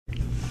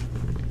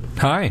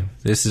Hi,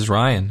 this is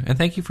Ryan, and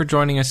thank you for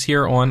joining us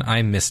here on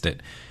I Missed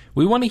It.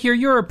 We want to hear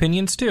your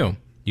opinions, too.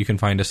 You can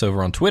find us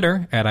over on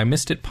Twitter at I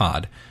Missed It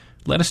Pod.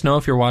 Let us know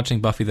if you're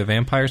watching Buffy the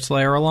Vampire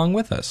Slayer along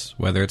with us,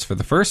 whether it's for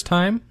the first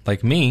time,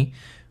 like me,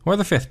 or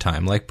the fifth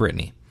time, like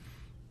Brittany.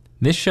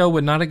 This show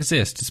would not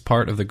exist as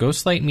part of the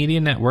Ghostlight Media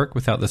Network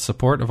without the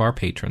support of our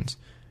patrons.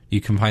 You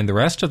can find the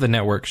rest of the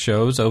network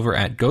shows over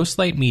at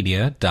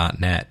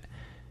ghostlightmedia.net.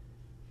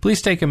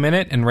 Please take a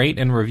minute and rate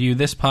and review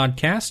this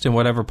podcast in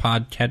whatever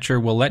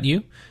podcatcher will let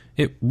you.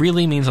 It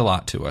really means a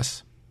lot to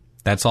us.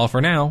 That's all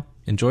for now.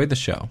 Enjoy the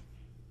show.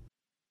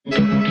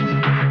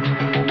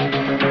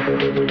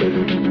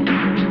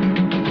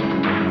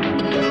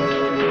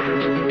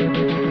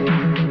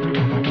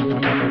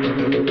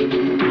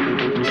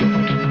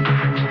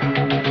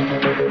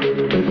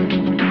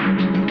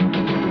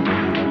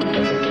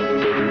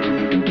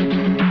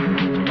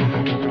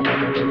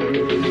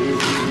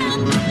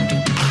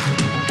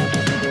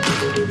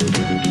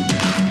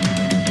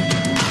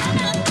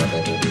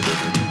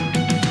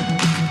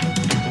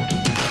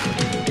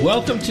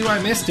 Welcome to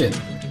I Missed It,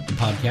 a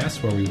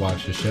podcast where we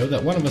watch a show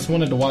that one of us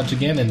wanted to watch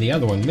again and the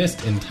other one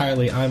missed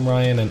entirely. I'm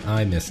Ryan and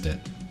I missed it.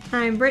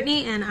 I'm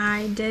Brittany and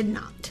I did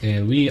not.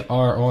 And we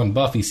are on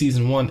Buffy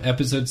Season 1,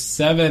 Episode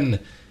 7,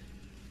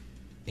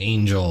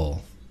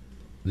 Angel.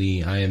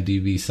 The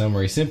IMDb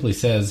summary simply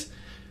says,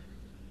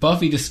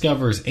 Buffy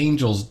discovers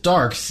Angel's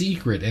dark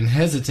secret and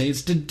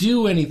hesitates to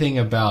do anything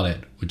about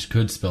it, which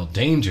could spell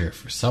danger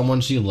for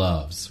someone she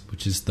loves,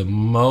 which is the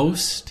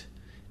most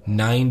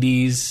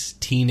 90s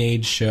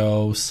teenage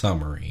show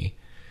summary.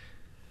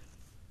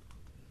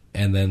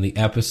 And then the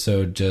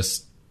episode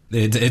just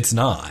it's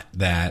not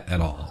that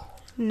at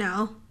all.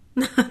 No.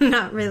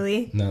 Not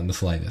really. Not in the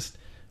slightest.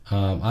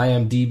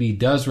 IMDb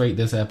does rate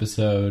this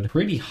episode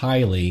pretty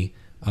highly.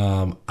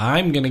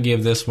 I'm gonna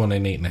give this one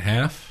an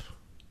 8.5.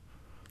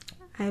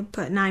 I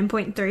put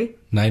 9.3.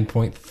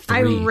 9.3. I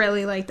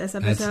really like this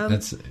episode.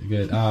 That's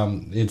good.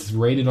 It's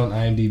rated on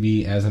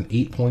IMDb as an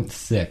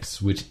 8.6,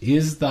 which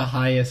is the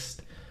highest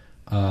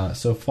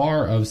so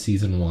far of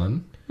season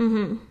 1,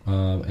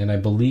 and I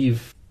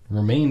believe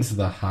remains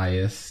the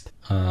highest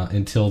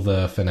until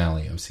the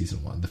finale of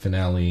season 1. The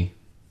finale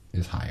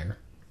is higher.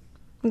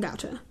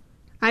 Gotcha.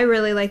 I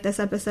really like this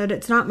episode.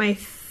 It's not my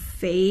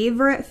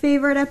favorite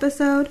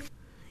episode.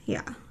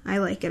 Yeah, I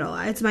like it a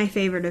lot. It's my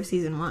favorite of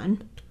season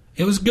 1.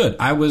 It was good.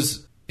 I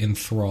was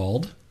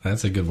enthralled.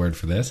 That's a good word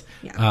for this.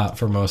 Yeah.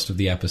 For most of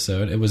the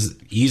episode. It was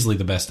easily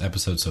the best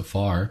episode so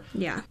far.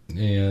 Yeah.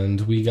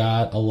 And we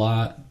got a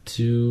lot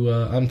to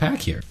unpack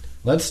here.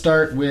 Let's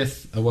start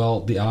with,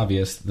 the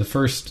obvious. The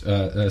first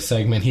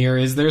segment here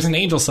is there's an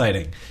angel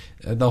sighting.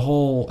 The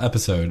whole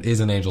episode is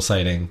an angel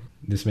sighting.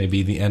 This may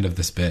be the end of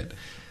this bit.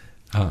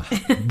 But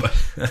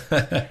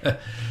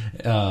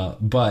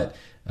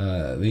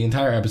the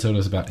entire episode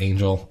is about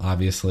Angel,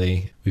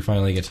 obviously. We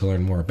finally get to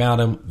learn more about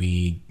him.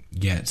 We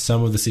get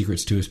some of the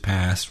secrets to his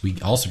past. We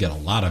also get a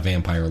lot of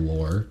vampire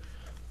lore,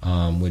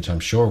 which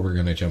I'm sure we're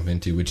going to jump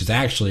into, which is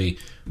actually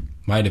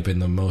might have been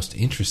the most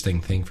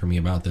interesting thing for me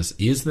about this,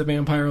 is the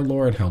vampire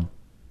lore and how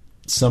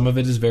some of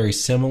it is very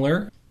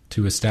similar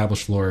to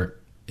established lore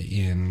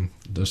in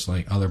just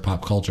like other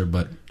pop culture,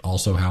 but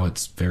also how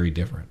it's very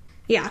different.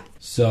 Yeah.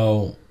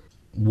 So,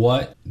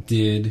 what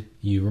did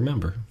you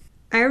remember?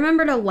 I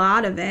remembered a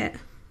lot of it.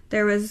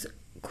 There was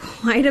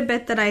quite a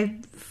bit that I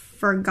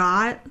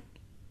forgot,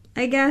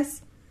 I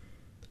guess.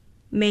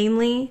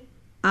 Mainly,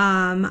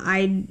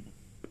 I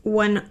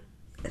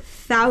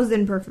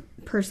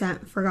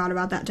 1,000% forgot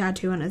about that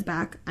tattoo on his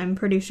back. I'm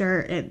pretty sure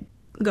it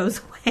goes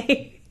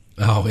away.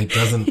 Oh, it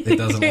doesn't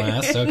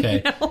last?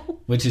 Okay. No.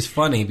 Which is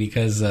funny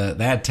because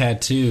that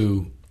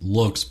tattoo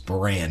looks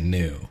brand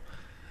new.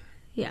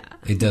 Yeah.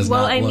 It does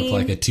not look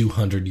like a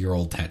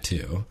 200-year-old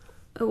tattoo.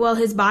 Well,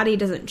 his body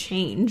doesn't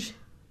change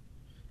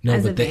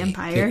as a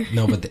vampire.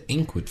 But the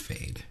ink would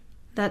fade.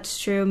 That's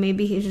true.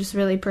 Maybe he's just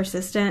really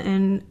persistent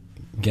and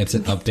gets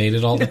it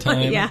updated all the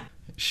time. Yeah.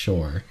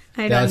 Sure.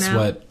 I don't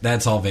know.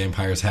 That's all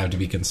vampires have to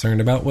be concerned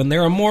about when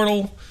they're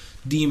immortal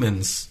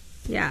demons.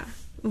 Yeah.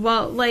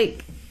 Well,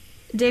 like,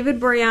 David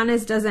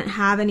Boreanaz doesn't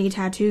have any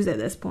tattoos at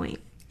this point.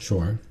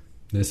 Sure.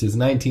 This is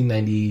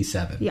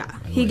 1997. Yeah.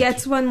 He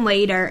gets one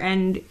later,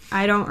 and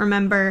I don't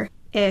remember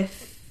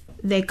if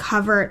they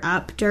cover it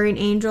up during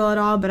Angel at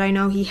all, but I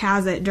know he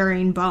has it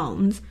during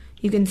Bones.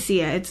 You can see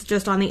it. It's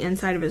just on the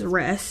inside of his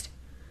wrist.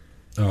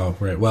 Oh,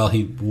 right. Well,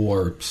 he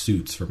wore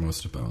suits for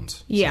most of Bones.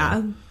 So.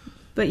 Yeah.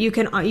 But you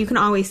can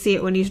always see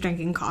it when he's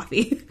drinking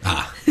coffee.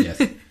 Ah, yes.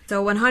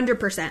 So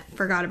 100%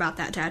 forgot about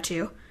that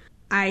tattoo.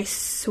 I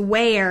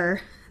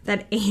swear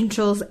that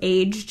Angel's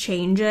age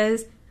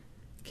changes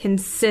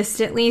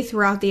consistently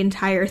throughout the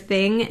entire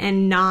thing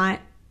and not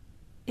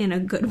in a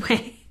good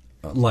way.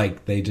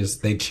 Like they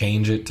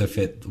change it to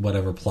fit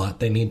whatever plot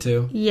they need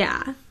to?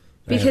 Yeah.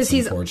 Because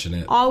he's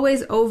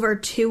always over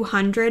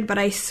 200, but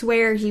I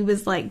swear he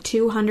was like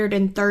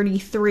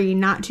 233,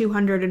 not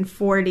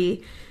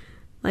 240.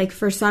 Like,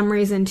 for some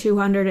reason,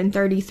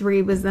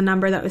 233 was the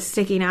number that was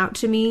sticking out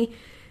to me.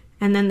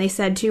 And then they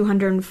said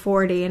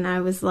 240, and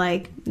I was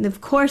like, of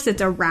course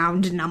it's a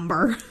round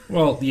number.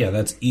 Well, yeah,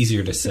 that's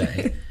easier to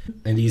say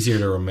and easier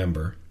to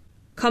remember.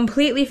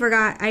 Completely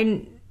forgot.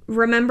 I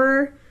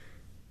remember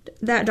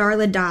that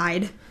Darla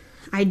died.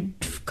 I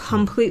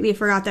completely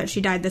forgot that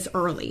she died this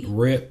early.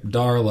 Rip,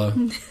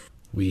 Darla.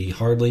 We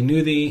hardly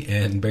knew thee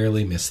and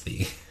barely missed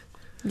thee.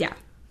 Yeah.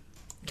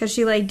 Because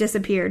she, like,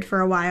 disappeared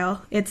for a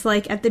while. It's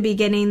like, at the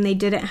beginning, they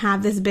didn't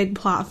have this big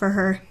plot for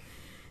her.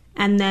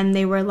 And then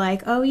they were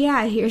like, oh,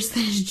 yeah, here's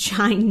this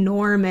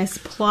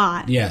ginormous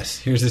plot. Yes,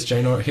 here's this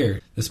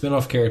Here, the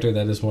spin-off character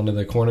that is one of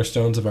the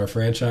cornerstones of our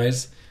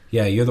franchise.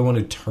 Yeah, you're the one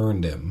who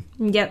turned him.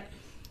 Yep.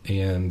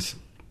 And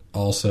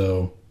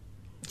also...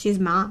 She's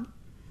mom.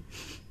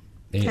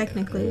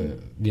 Technically.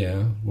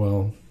 Yeah,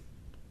 well,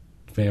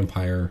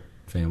 vampire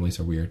families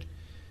are weird.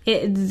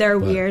 They're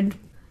weird.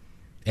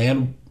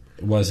 And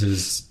was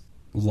his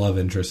love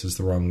interest is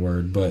the wrong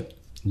word, but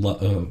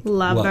lover.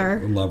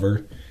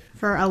 Lover.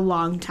 For a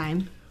long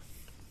time.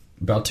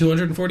 About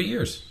 240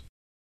 years.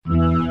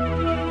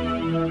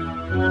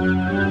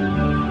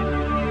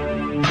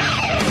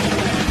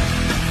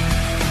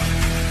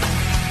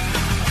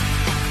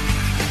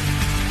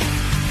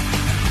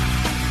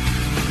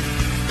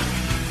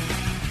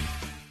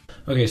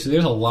 Okay, so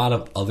there's a lot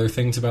of other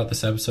things about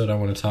this episode I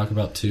want to talk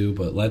about too,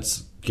 but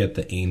let's get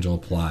the angel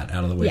plot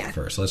out of the way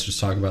first. Let's just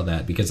talk about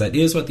that, because that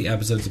is what the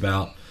episode's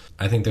about.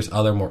 I think there's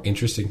other more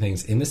interesting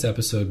things in this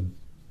episode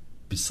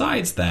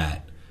besides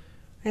that.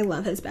 I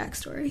love his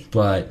backstory.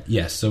 But,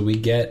 yes, so we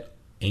get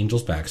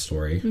Angel's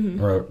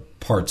backstory, or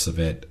parts of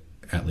it,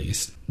 at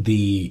least.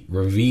 The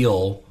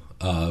reveal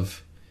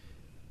of,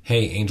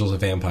 hey, Angel's a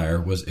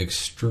vampire was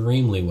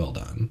extremely well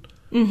done.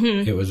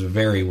 Mm-hmm. It was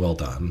very well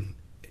done.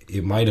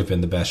 It might have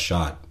been the best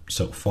shot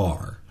so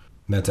far.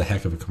 And that's a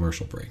heck of a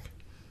commercial break.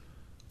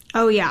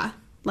 Oh, yeah.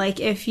 Like,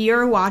 if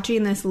you're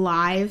watching this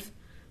live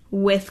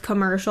with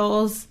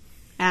commercials,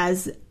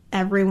 as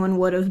everyone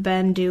would have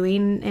been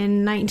doing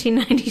in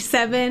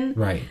 1997.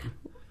 Right.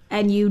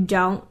 And you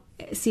don't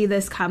see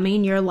this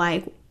coming, you're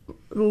like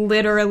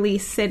literally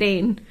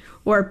sitting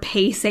or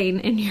pacing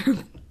in your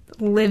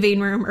living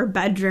room or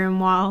bedroom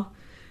while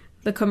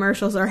the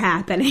commercials are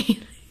happening.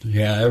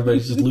 Yeah,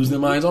 everybody's just losing their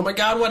minds. Oh my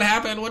God, what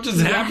happened? What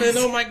just happened?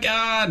 Oh my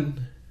God.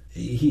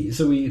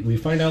 So we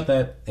find out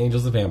that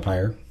Angel's a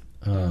vampire,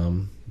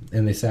 and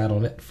they sat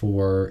on it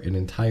for an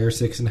entire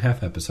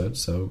 6.5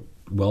 episodes, so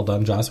well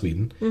done, Joss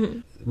Whedon. Mm-hmm.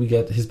 We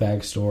get his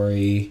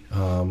backstory,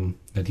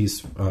 that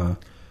he's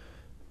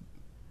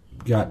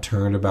got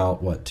turned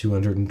about,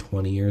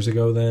 220 years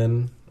ago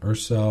then, or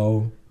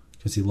so,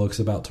 because he looks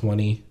about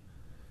 20.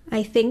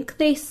 I think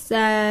they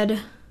said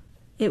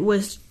it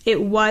was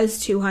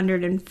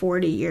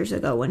 240 years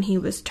ago when he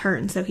was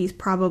turned, so he's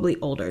probably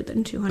older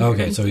than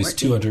 240. Okay, so he's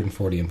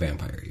 240 in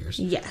vampire years.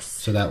 Yes.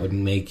 So that would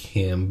make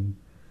him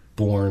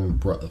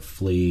born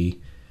roughly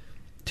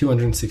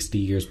 260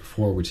 years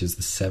before, which is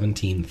the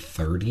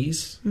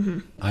 1730s. Mm-hmm.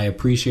 I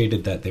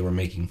appreciated that they were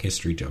making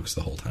history jokes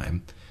the whole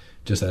time,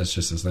 just as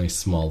this nice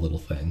small little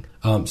thing.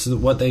 So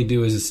what they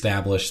do is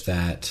establish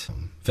that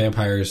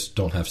vampires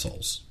don't have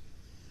souls.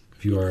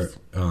 If you are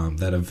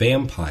that a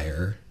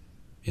vampire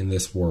in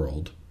this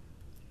world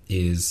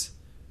is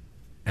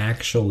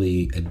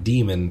actually a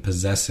demon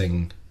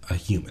possessing a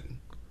human,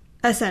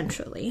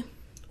 essentially,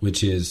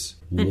 which is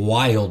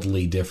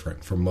wildly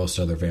different from most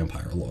other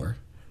vampire lore.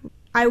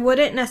 I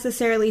wouldn't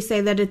necessarily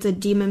say that it's a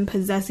demon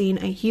possessing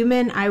a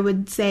human. I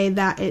would say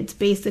that it's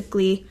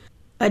basically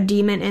a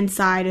demon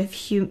inside of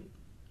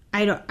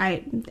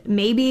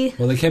maybe.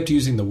 Well, they kept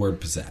using the word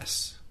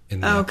possess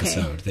in the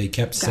episode. They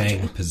kept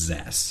saying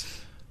possess.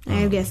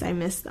 I guess I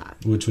missed that.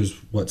 Which was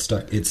what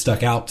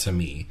stuck out to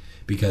me,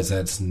 because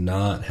that's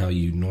not how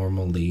you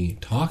normally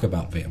talk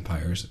about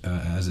vampires,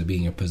 as it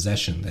being a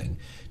possession thing.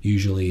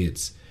 Usually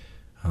it's,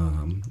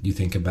 you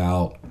think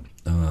about,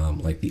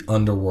 like the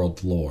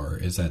underworld lore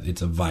is that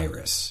it's a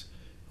virus,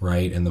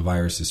 right? And the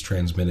virus is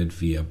transmitted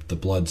via the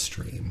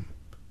bloodstream,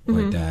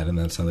 like that, and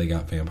that's how they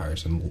got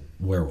vampires and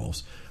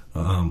werewolves.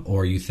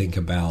 Or you think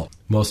about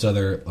most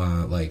other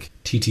like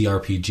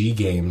TTRPG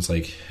games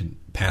like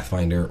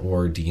Pathfinder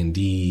or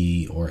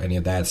D&D or any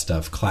of that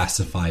stuff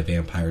classify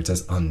vampires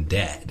as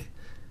undead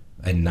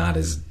and not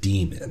as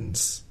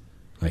demons.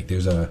 Like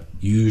there's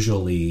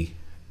usually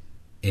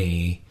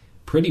a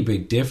pretty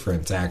big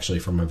difference actually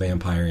from a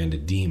vampire and a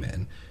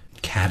demon,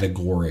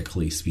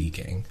 categorically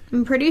speaking.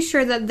 I'm pretty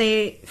sure that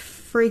they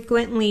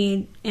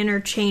frequently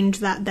interchange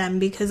that then,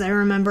 because I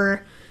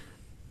remember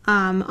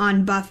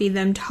on Buffy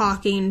them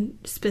talking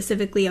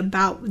specifically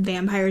about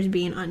vampires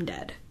being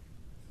undead.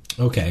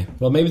 Okay,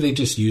 well maybe they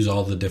just use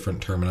all the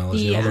different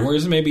terminology, all the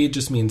words. Maybe it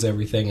just means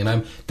everything,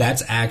 and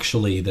that's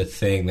actually the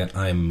thing that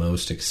I'm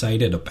most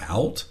excited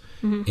about.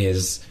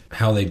 Is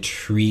how they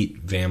treat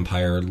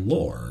vampire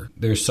lore.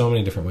 There's so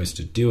many different ways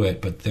to do it,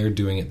 but they're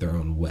doing it their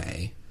own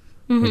way,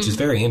 which is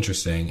very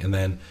interesting. And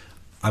then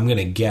I'm going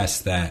to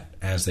guess that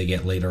as they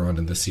get later on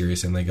in the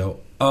series and they go,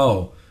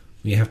 oh,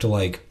 we have to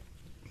like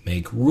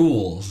make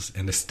rules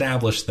and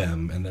establish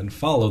them and then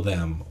follow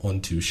them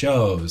onto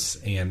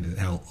shows and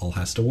how it all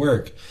has to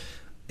work.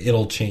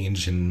 It'll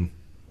change, and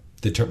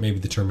maybe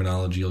the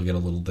terminology will get a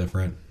little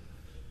different.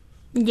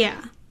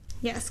 Yeah.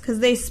 Yes, because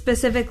they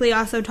specifically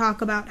also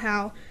talk about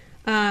how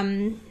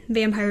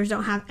vampires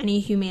don't have any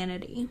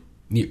humanity.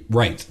 Yeah,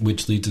 right,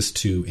 which leads us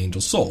to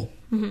Angel's soul.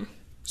 Mm-hmm.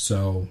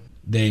 So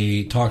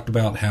they talked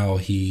about how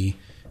he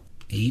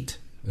ate.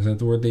 Is that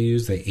the word they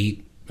used? They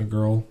ate a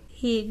girl?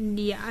 He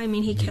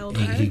killed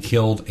her. He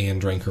killed and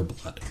drank her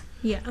blood.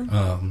 Yeah.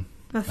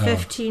 A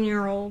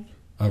 15-year-old.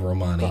 A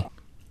Romani.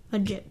 A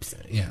gypsy.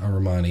 Yeah, a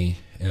Romani,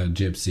 a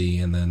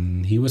gypsy, and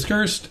then he was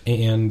cursed,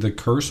 and the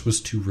curse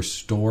was to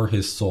restore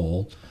his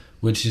soul,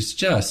 which is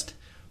just,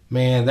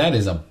 man, that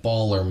is a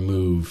baller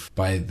move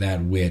by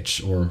that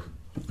witch or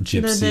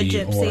gypsy, the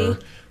gypsy. Or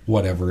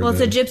whatever. Well,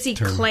 it's a gypsy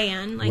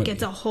clan. Like,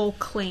 it's a whole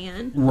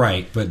clan.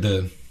 Right, but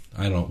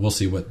I don't know, we'll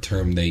see what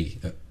term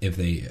if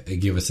they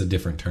give us a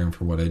different term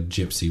for what a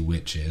gypsy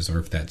witch is, or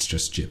if that's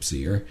just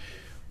gypsy, or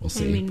we'll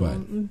see.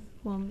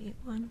 We'll meet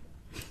one.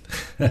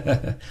 She's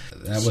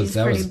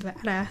pretty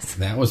badass.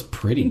 That was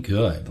pretty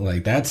good.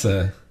 Like, that's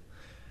a,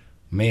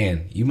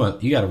 man, you got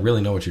to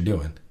really know what you're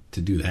doing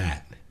to do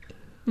that.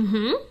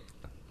 Mm-hmm.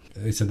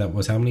 They said that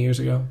was how many years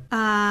ago?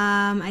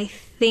 I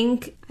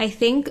think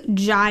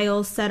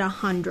Giles said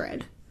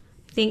 100.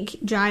 I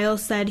think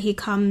Giles said he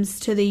comes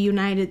to the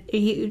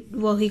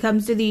he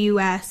comes to the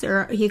U.S.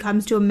 or he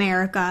comes to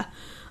America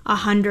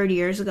 100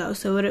 years ago.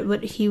 So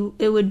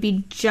it would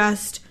be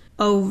just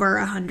over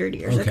 100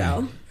 years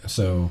ago.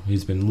 So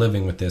he's been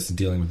living with this and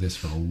dealing with this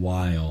for a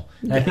while.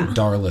 Yeah. I think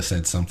Darla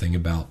said something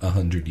about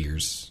 100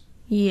 years.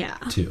 Yeah,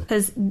 too.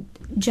 Because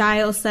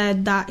Giles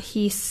said that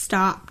he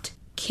stopped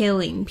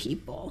killing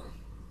people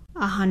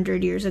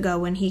 100 years ago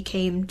when he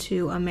came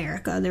to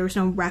America. There was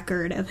no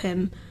record of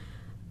him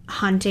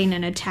hunting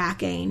and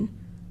attacking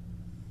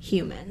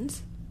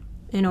humans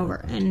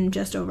in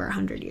just over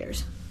 100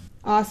 years.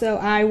 Also,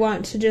 I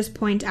want to just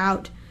point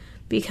out,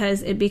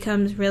 because it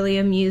becomes really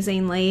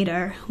amusing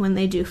later when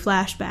they do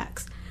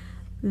flashbacks,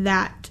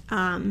 that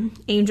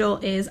Angel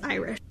is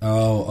Irish.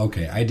 Oh,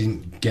 okay. I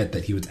didn't get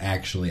that he was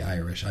actually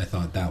Irish. I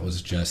thought that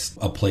was just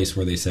a place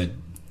where they said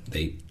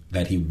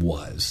that he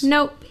was.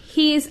 Nope,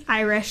 he's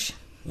Irish.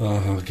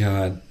 Oh,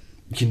 God.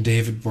 Can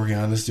David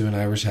Boreanaz do an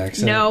Irish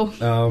accent? No.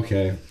 Oh,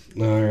 okay.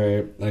 All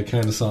right. I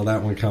kind of saw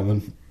that one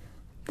coming.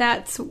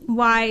 That's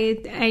why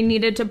I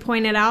needed to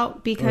point it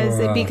out, because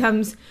it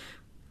becomes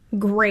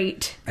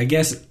great. I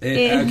guess,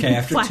 okay,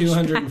 after flashbacks.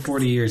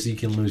 240 years, you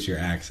can lose your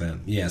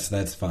accent. Yes,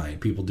 that's fine.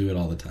 People do it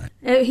all the time.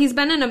 He's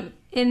been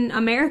in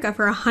America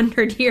for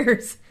 100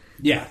 years.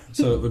 Yeah,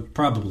 so it would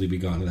probably be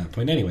gone at that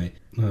point anyway.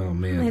 Oh,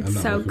 man. I'm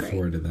not looking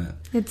forward to that.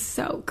 It's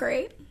so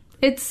great.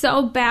 It's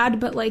so bad,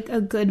 but like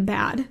a good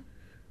bad.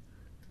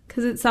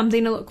 Because it's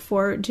something to look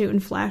forward to in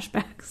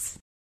flashbacks.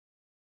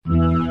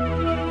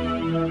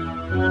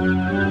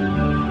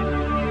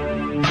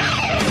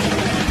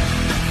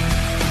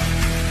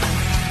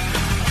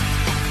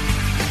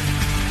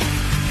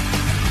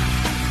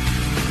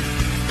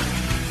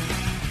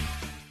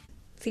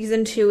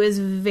 Season 2 is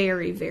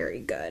very, very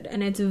good,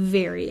 and it's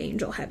very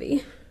Angel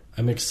heavy.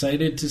 I'm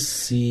excited to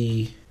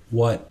see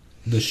what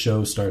the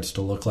show starts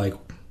to look like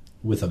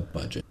with a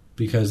budget,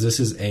 because this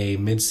is a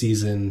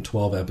mid-season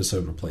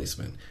 12-episode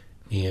replacement.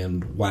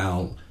 And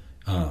while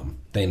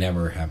they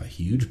never have a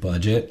huge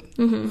budget,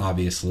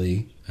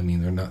 obviously, I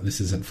mean, they're not. This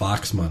isn't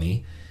Fox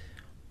money.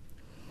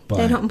 But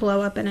they don't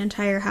blow up an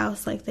entire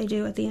house like they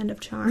do at the end of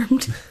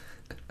Charmed.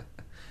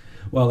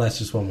 Well, that's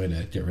just one way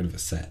to get rid of a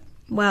set.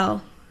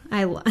 Well,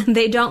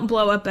 they don't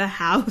blow up a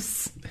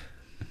house.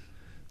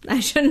 I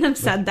shouldn't have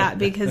said that,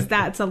 because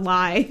that's a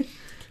lie.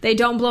 They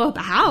don't blow up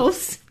a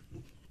house.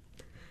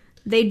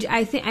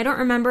 I don't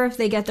remember if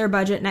they get their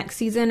budget next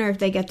season or if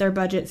they get their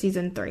budget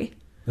season 3.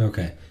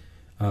 Okay.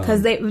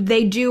 Because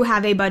they do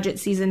have a budget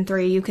season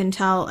 3. You can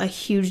tell a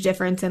huge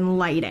difference in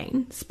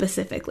lighting,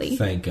 specifically.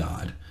 Thank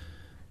God.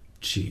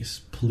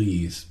 Jeez,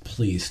 please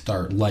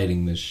start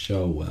lighting this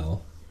show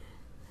well.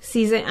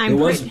 It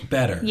was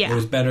better. Yeah. It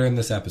was better in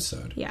this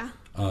episode. Yeah.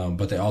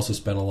 But they also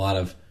spent a lot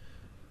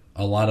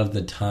of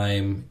the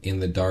time in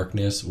the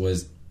darkness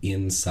was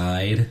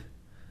inside.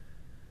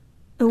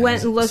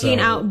 When looking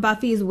out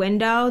Buffy's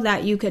window,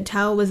 that you could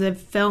tell was a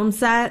film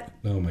set.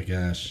 Oh my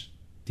gosh.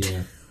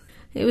 Yeah.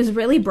 It was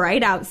really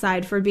bright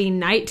outside for being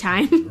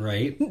nighttime.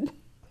 Right?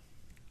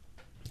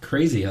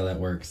 Crazy how that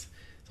works.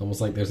 It's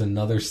almost like there's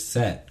another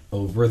set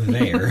over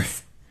there.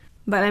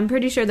 But I'm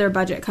pretty sure their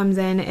budget comes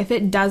in. If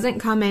it doesn't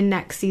come in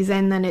next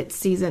season, then it's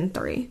season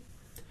 3.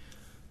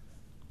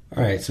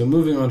 All right, so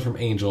moving on from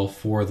Angel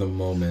for the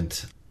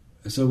moment.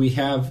 So we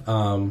have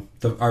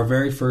our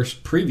very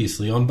first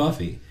previously on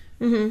Buffy.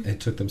 Mm-hmm. It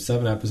took them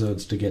 7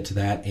 episodes to get to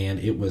that, and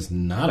it was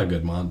not a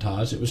good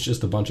montage. It was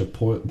just a bunch of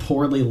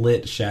poorly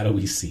lit,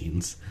 shadowy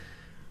scenes.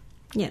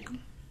 Yeah.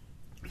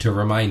 To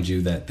remind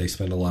you that they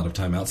spend a lot of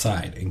time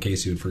outside, in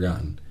case you had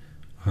forgotten.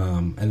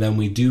 And then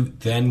we do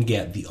then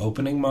get the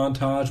opening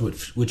montage,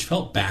 which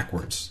felt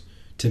backwards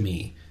to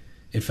me.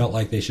 It felt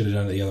like they should have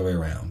done it the other way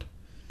around.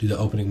 do the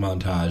opening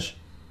montage.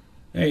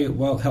 Hey,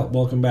 well,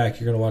 welcome back.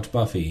 You're going to watch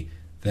Buffy.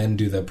 Then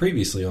do the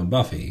previously on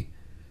Buffy,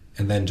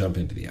 and then jump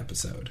into the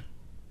episode.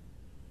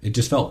 It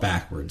just felt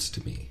backwards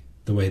to me,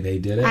 the way they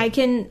did it. I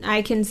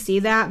can see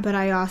that, but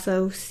I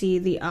also see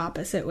the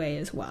opposite way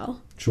as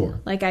well. Sure.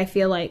 Like, I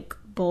feel like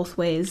both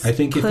ways I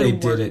think if they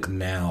could did work. it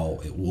now,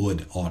 it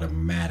would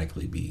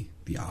automatically be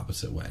the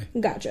opposite way.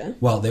 Gotcha.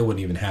 Well, they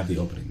wouldn't even have the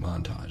opening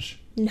montage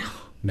No.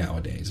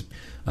 nowadays.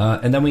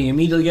 And then we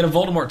immediately get a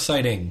Voldemort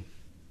sighting.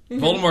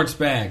 Voldemort's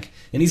back,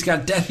 and he's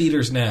got Death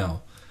Eaters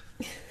now.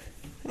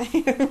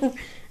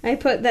 I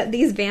put that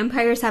these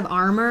vampires have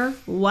armor.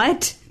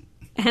 What?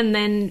 And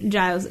then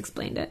Giles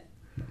explained it.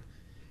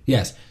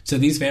 Yes, so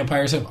these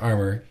vampires have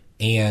armor,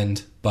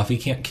 and Buffy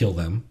can't kill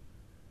them.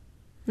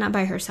 Not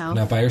by herself.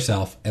 Not by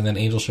herself, and then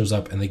Angel shows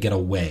up, and they get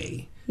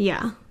away.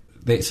 Yeah.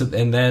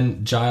 And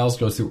then Giles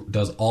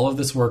does all of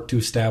this work to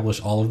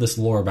establish all of this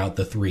lore about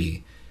the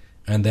three,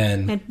 and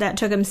then That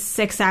took him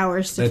 6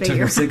 hours to that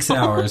figure took him 6 out.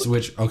 hours.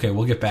 Which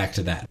we'll get back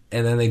to that.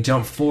 And then they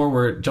jump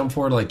forward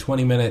like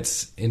 20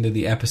 minutes into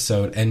the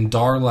episode, and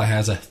Darla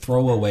has a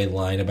throwaway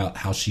line about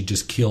how she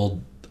just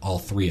killed all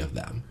three of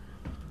them.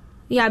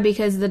 Yeah,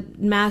 because the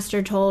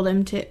master told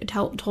him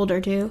told her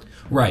to.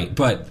 Right,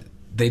 but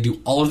they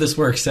do all of this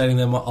work setting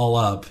them all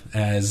up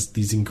as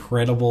these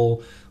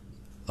incredible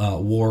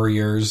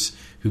warriors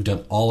who've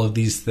done all of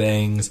these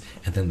things,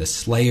 and then the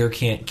Slayer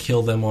can't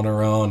kill them on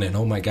her own, and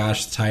oh my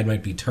gosh, the tide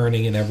might be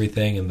turning and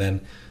everything, and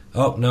then,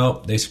 oh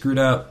no, they screwed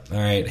up. All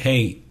right,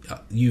 hey,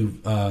 you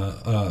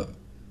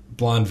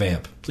blonde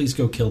vamp, please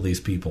go kill these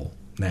people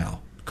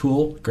now.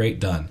 Cool, great,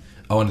 done.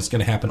 Oh, and it's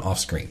going to happen off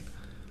screen.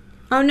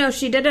 Oh no,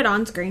 she did it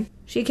on screen.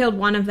 She killed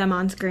one of them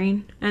on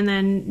screen, and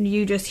then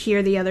you just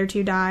hear the other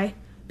two die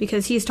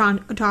because he's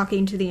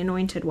talking to the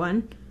anointed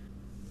one.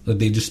 But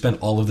they just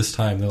spent all of this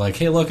time. They're like,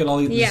 hey, look at all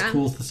this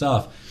cool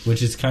stuff,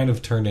 which is kind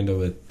of turned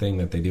into a thing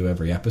that they do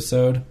every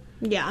episode.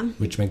 Yeah.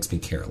 Which makes me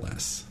care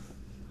less.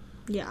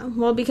 Yeah.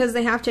 Well, because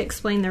they have to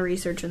explain their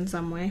research in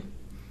some way.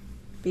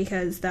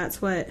 Because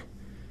that's what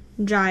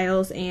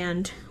Giles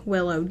and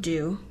Willow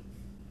do.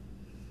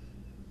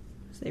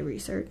 They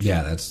research.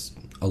 Yeah, that's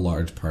a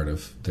large part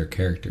of their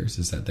characters,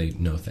 is that they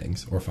know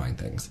things or find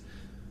things.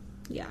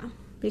 Yeah.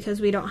 Because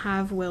we don't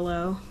have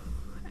Willow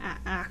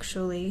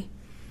actually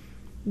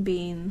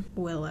being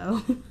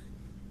Willow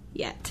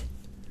yet.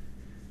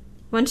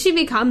 Once she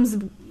becomes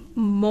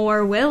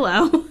more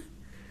Willow,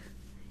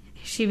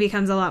 she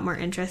becomes a lot more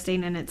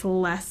interesting, and it's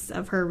less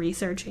of her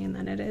researching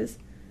than it is.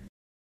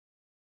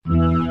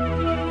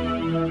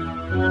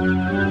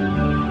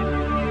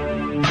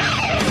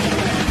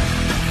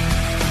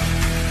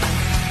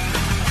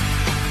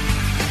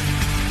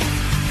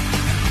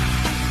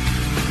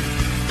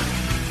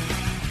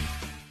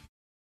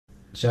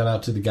 Shout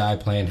out to the guy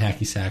playing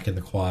hacky sack in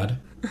the quad.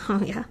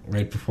 Oh, yeah.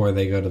 Right before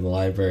they go to the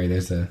library,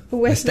 there's a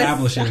With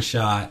establishing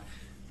shot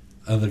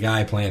of the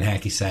guy playing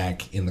hacky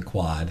sack in the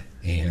quad,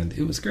 and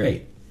it was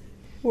great.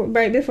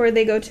 Right before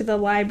they go to the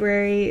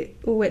library,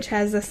 which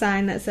has a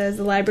sign that says,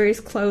 the library's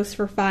closed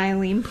for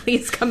filing.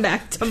 Please come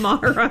back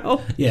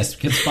tomorrow. Yes,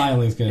 because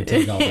filing's going to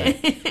take all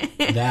day.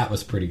 That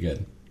was pretty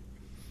good.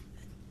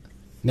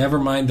 Never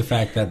mind the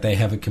fact that they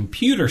have a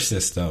computer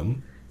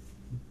system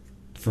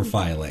for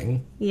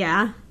filing.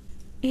 Yeah.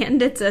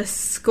 And it's a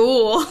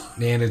school.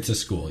 And it's a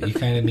school. You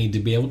kind of need to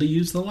be able to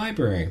use the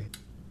library.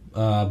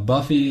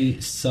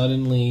 Buffy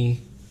suddenly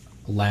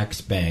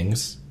lacks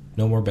bangs.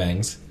 No more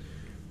bangs.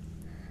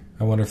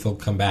 I wonder if they'll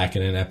come back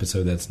in an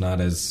episode that's not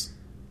as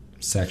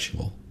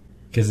sexual.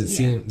 Because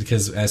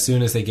as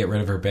soon as they get rid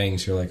of her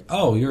bangs, you're like,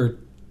 oh, you're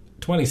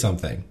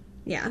 20-something.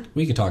 Yeah.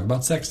 We can talk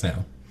about sex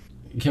now.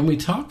 Can we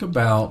talk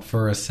about,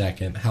 for a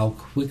second, how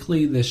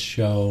quickly this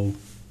show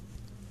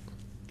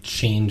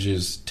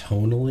changes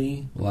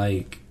tonally?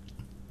 Like,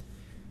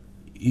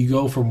 you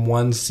go from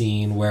one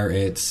scene where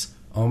it's,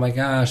 oh my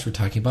gosh, we're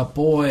talking about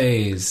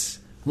boys.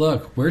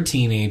 Look, we're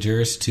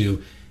teenagers,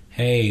 to,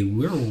 hey,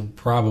 we're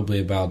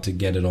probably about to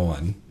get it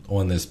on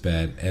this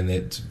bed, and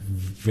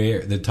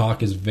the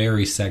talk is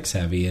very sex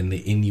heavy, and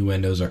the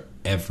innuendos are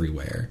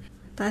everywhere.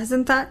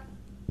 Isn't that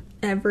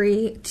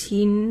every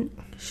teen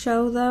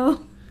show,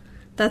 though?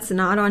 That's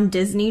not on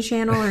Disney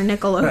Channel or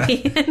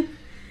Nickelodeon.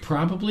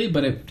 Probably,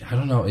 but I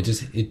don't know.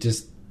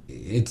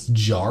 It's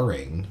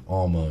jarring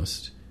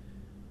almost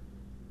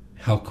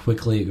how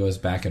quickly it goes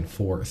back and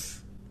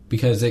forth,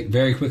 because it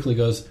very quickly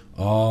goes,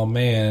 oh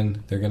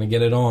man, they're gonna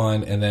get it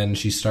on, and then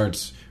she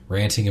starts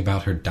ranting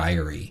about her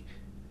diary,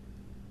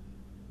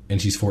 and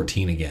she's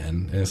 14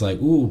 again, and it's like,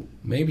 ooh,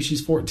 maybe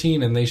she's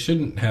 14 and they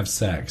shouldn't have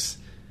sex,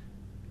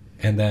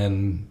 and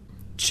then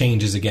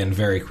changes again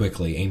very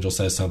quickly. Angel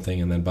says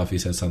something, and then Buffy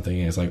says something,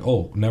 and it's like,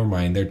 oh, never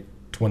mind, they're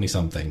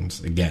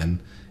 20-somethings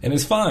again, and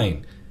it's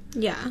fine.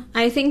 Yeah,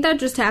 I think that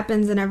just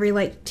happens in every,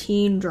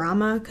 teen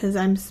drama, because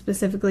I'm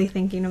specifically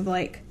thinking of,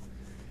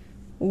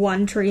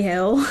 One Tree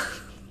Hill.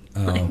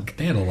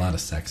 They had a lot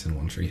of sex in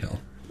One Tree Hill.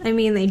 I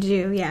mean, they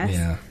do, yes.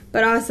 Yeah.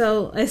 But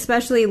also,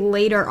 especially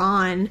later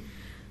on,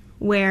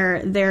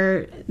 where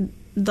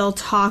they'll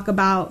talk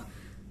about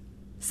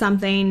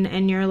something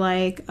and you're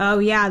like, oh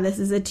yeah, this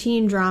is a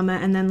teen drama,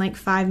 and then like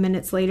 5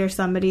 minutes later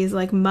somebody's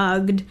like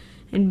mugged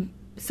and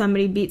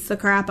somebody beats the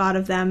crap out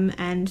of them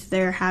and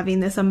they're having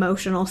this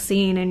emotional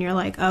scene, and you're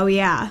like, oh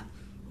yeah,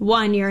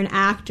 one, you're an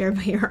actor,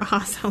 but you're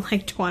also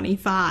like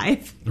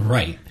 25.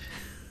 Right.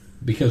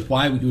 Because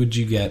why would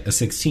you get a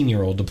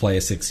 16-year-old to play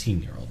a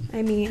 16-year-old?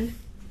 I mean,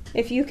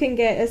 if you can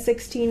get a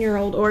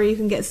 16-year-old or you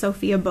can get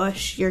Sophia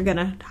Bush, you're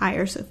gonna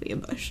hire Sophia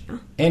Bush now.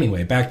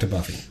 Anyway, back to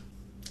Buffy.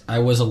 I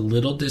was a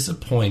little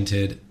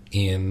disappointed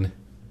in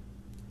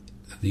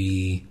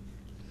the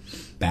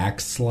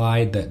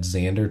backslide that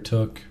Xander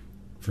took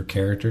for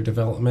character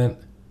development.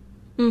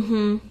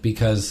 Mm-hmm.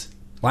 Because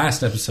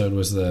last episode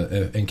was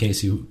in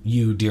case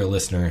you, dear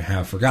listener,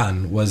 have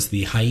forgotten, was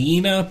the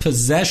hyena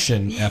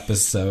possession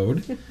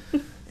episode.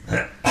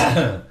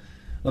 Let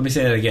me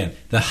say that again.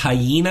 The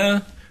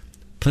hyena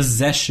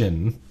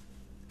possession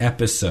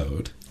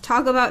episode.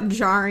 Talk about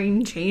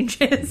jarring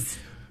changes.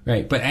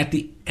 Right, but at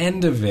the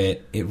end of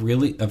it, it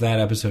really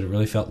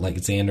felt like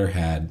Xander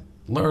had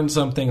learned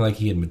something, like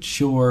he had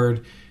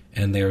matured,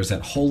 and there was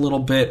that whole little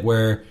bit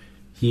where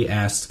he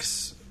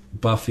asks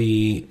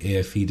Buffy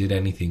if he did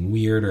anything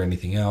weird or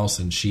anything else,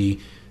 and she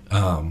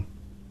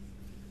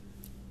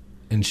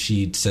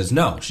says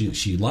no.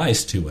 She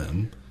lies to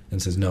him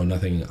and says no,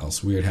 nothing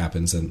else weird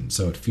happens, and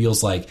so it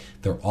feels like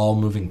they're all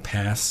moving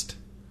past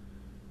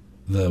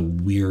the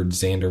weird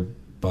Xander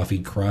Buffy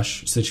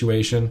crush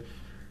situation,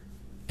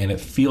 and it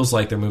feels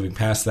like they're moving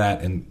past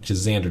that, and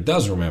because Xander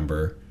does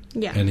remember,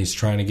 and he's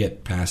trying to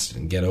get past it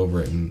and get over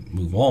it and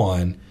move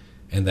on,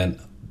 and then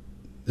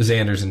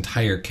Xander's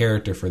entire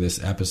character for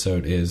this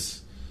episode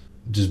is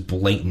just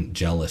blatant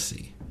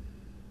jealousy.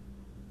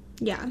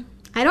 Yeah.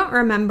 I don't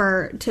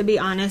remember, to be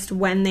honest,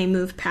 when they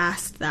move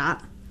past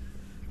that.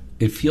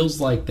 It feels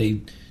like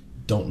they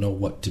don't know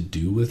what to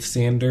do with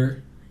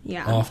Xander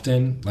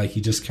often. Like,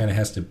 he just kind of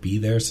has to be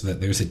there so that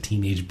there's a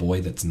teenage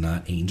boy that's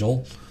not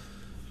Angel.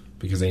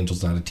 Because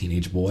Angel's not a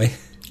teenage boy.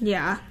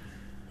 Yeah.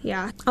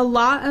 Yeah. A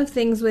lot of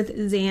things with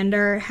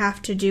Xander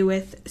have to do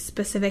with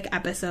specific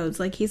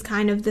episodes. Like, he's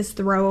kind of this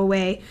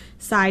throwaway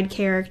side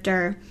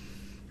character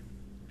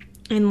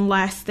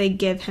unless they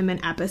give him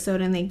an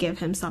episode and they give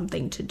him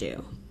something to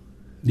do.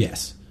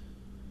 Yes.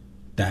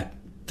 That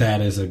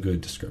is a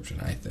good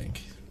description, I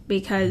think.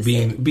 Because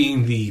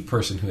being the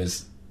person who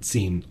has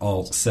seen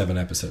all 7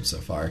 episodes so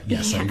far,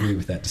 yes, I agree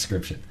with that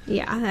description.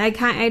 Yeah.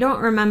 I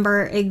don't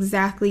remember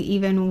exactly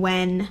even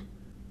when.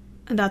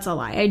 That's a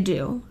lie. I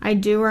do. I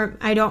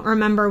don't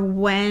remember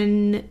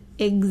when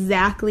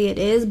exactly it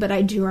is, but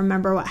I do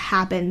remember what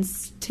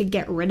happens to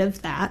get rid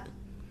of that.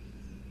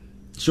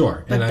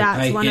 Sure. But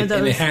that's one of those.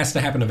 And it has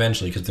to happen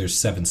eventually because there's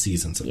 7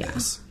 seasons of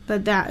this.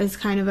 But that is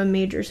kind of a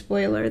major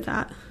spoiler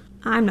that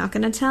I'm not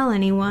going to tell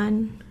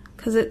anyone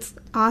because it's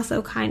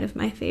also kind of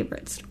my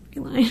favorite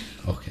storyline.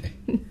 Okay.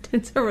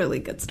 It's a really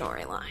good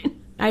storyline.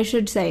 I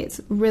should say it's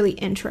really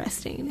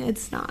interesting.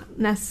 It's not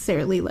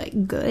necessarily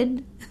like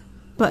good,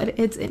 but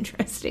it's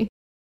interesting.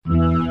 A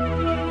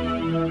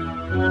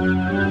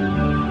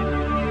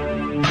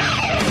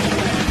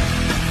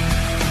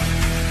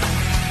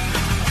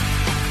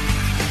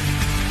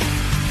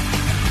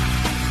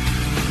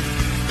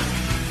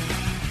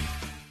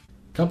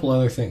couple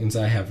other things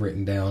I have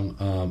written down.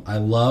 I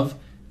love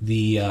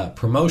the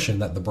promotion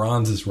that the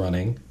Bronze is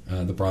running.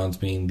 The Bronze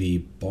being the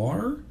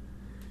bar,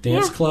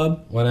 dance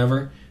club,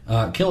 whatever.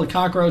 Kill a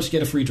cockroach,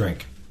 get a free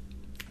drink.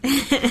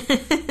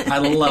 I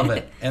love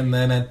it. And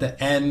then at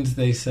the end,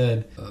 they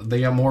said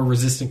they got more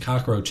resistant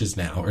cockroaches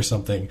now, or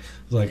something. I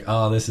was like,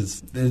 oh, this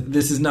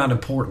is not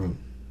important,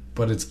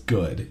 but it's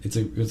good. It's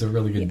a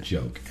really good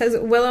joke. Because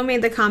Willow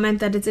made the comment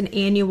that it's an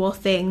annual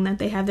thing that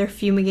they have their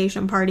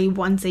fumigation party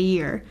once a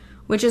year,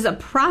 which is a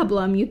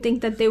problem. You'd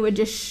think that they would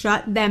just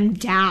shut them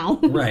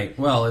down. Right.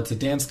 Well, it's a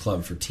dance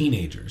club for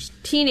teenagers.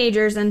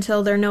 Teenagers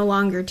until they're no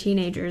longer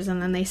teenagers,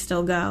 and then they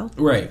still go.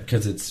 Right,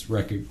 because it's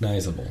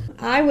recognizable.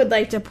 I would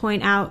like to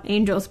point out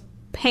Angel's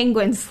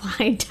penguin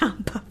slide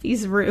down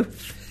Buffy's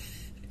roof.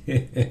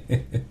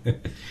 It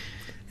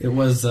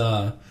was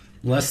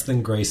less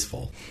than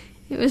graceful.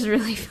 It was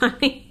really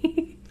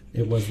funny.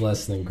 It was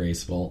less than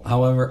graceful.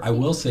 However, I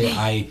will say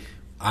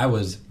I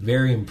was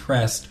very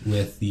impressed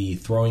with the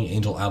throwing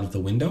Angel out of the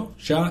window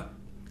shot.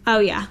 Oh,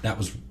 yeah. That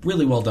was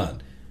really well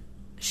done.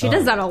 She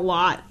does that a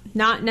lot.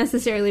 Not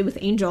necessarily with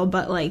Angel,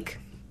 but, like,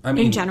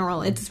 in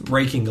general. It's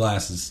breaking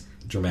glass is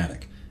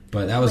dramatic.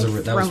 But that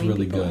was that was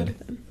really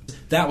good.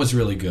 That was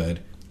really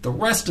good. The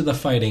rest of the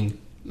fighting,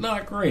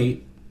 not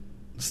great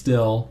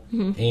still.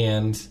 Mm-hmm.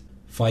 And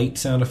fight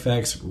sound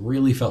effects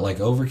really felt like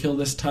overkill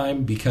this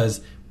time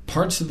because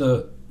parts of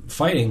the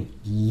fighting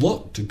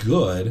looked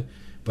good,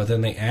 but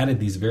then they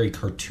added these very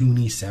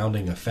cartoony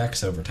sounding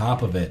effects over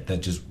top of it that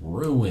just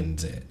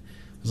ruins it.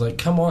 It was like,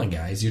 come on,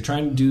 guys, you're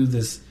trying to do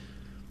this,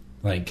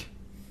 like,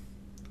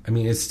 I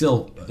mean, it's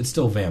still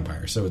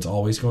vampire, so it's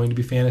always going to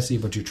be fantasy,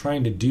 but you're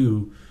trying to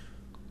do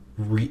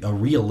a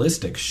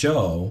realistic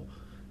show.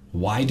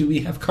 Why do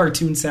we have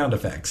cartoon sound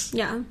effects?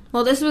 Yeah.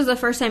 Well, this was the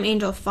first time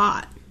Angel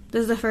fought.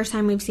 This is the first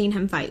time we've seen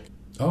him fight.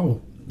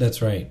 Oh, That's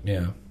right,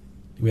 yeah.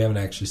 We haven't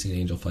actually seen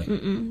Angel fight.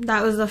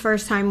 That was the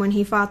first time when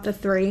he fought the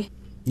three.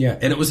 Yeah,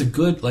 and it was a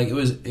good, like,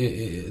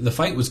 the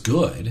fight was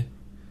good.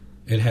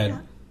 It had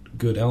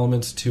good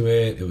elements to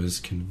it. It was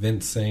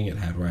convincing. It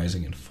had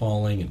rising and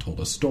falling. It told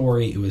a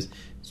story. It was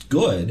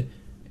good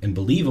and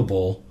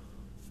believable,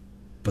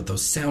 but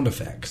those sound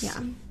effects. Yeah.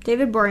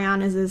 David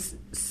Boreanaz's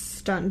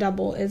stunt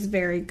double is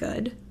very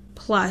good.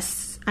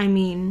 Plus, I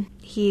mean,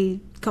 he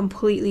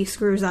completely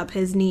screws up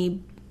his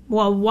knee.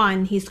 Well,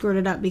 one, he screwed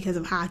it up because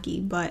of hockey,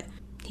 but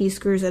he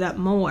screws it up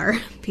more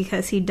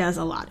because he does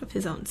a lot of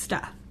his own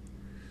stuff.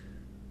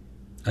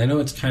 I know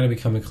it's kind of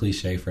become a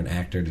cliche for an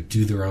actor to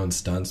do their own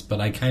stunts,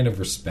 but I kind of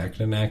respect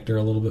an actor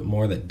a little bit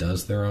more that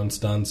does their own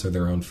stunts or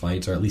their own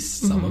fights, or at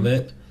least some of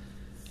it.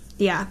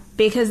 Yeah,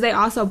 because they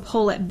also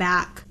pull it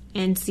back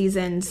in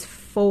seasons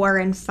 4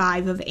 and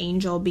 5 of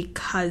Angel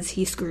because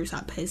he screws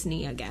up his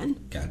knee again.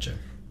 Gotcha.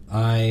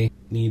 I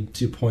need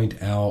to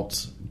point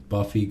out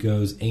Buffy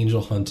goes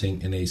angel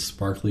hunting in a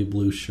sparkly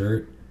blue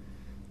shirt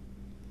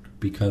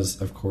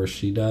because, of course,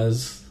 she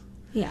does.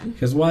 Yeah.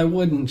 Because why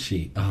wouldn't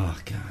she? Oh,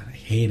 God, I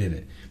hated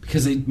it.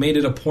 Because they made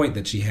it a point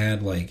that she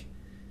had, like,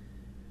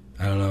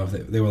 I don't know if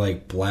they were,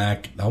 like,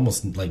 black,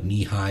 almost like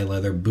knee-high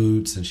leather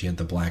boots, and she had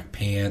the black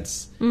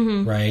pants,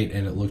 right?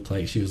 And it looked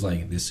like she was,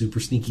 like, this super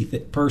sneaky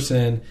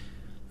person.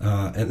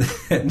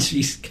 And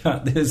she's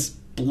got this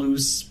blue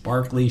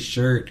sparkly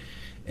shirt,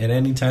 and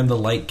anytime the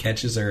light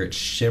catches her, it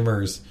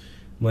shimmers.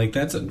 I'm like,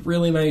 that's a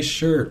really nice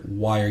shirt.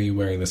 Why are you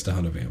wearing this to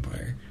hunt a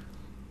vampire?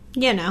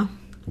 You know.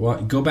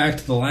 Well, go back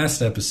to the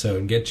last episode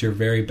and get your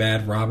very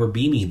bad robber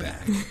beanie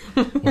back.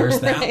 Where's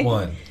that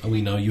one? Oh,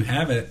 we know you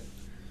have it.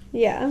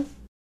 Yeah.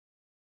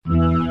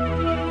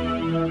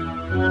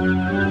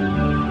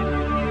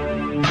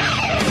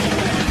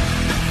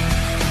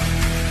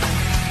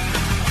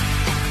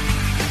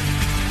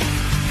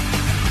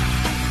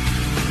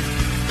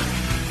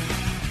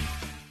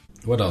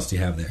 What else do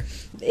you have there?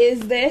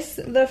 Is this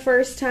the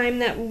first time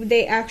that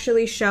they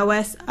actually show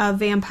us a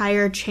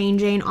vampire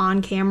changing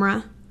on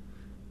camera?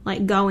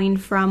 Like going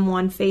from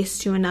one face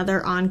to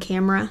another on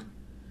camera?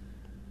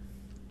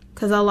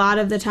 Because a lot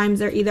of the times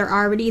they're either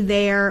already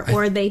there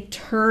or they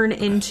turn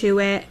into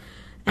it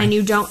and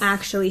you don't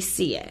actually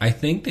see it. I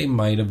think they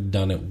might have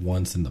done it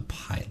once in the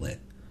pilot.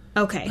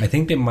 Okay. I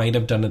think they might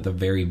have done it the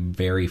very,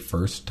 very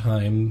first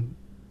time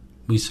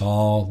we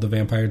saw the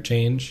vampire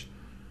change.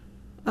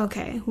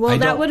 Okay. Well,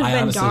 that would have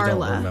been Darla. I honestly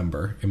don't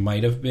remember. It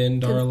might have been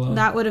Darla.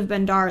 That would have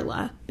been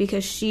Darla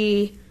because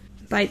she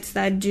bites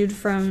that dude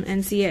from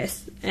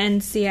CSI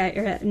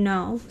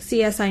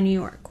New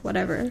York,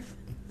 whatever.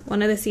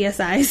 One of the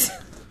CSIs.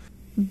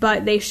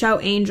 But they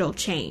show Angel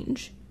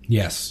change.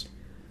 Yes.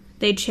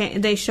 They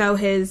show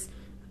his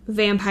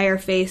vampire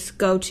face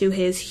go to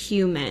his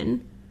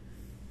human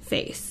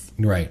face.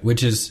 Right,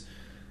 which is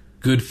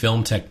good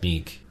film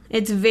technique.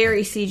 It's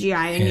very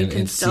CGI, and you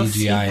can still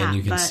see that. And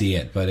you can see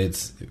it, but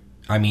it's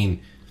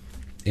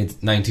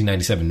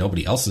 1997.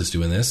 Nobody else is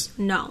doing this.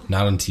 No.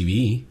 Not on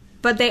TV.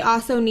 But they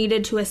also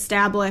needed to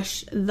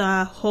establish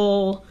the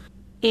whole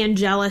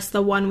Angelus,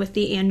 the one with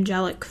the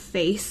angelic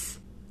face,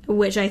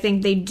 which I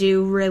think they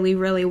do really,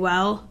 really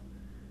well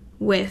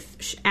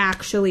with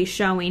actually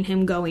showing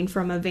him going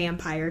from a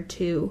vampire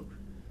to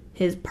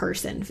his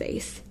person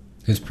face.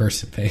 His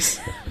person face.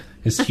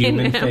 His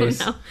human face.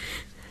 No.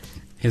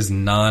 His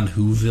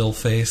non-Whoville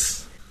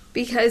face.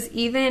 Because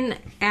even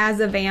as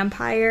a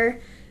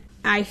vampire,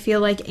 I feel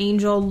like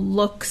Angel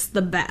looks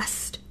the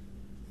best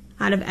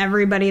out of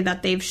everybody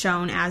that they've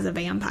shown as a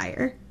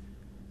vampire.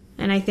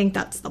 And I think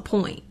that's the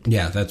point.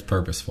 Yeah, that's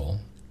purposeful.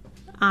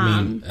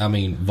 I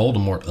mean,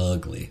 Voldemort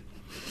ugly.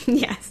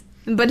 Yes.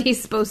 But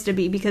he's supposed to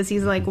be because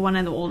he's like one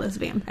of the oldest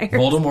vampires.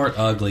 Voldemort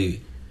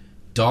ugly.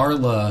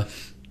 Darla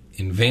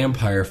in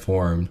vampire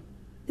form.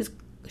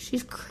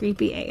 She's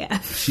creepy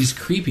AF. She's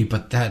creepy,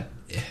 but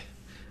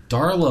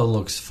Darla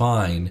looks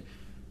fine.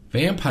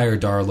 Vampire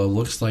Darla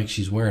looks like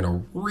she's wearing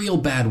a real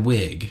bad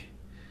wig,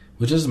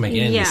 which doesn't make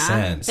any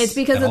sense. It's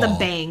because of the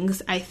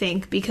bangs, I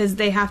think, because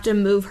they have to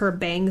move her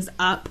bangs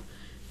up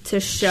to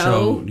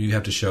show. You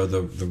have to show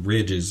the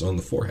ridges on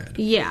the forehead.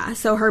 Yeah,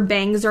 so her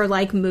bangs are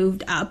like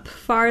moved up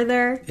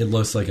farther. It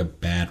looks like a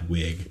bad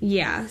wig.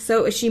 Yeah,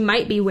 so she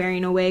might be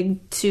wearing a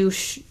wig to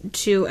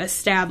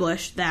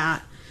establish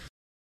that.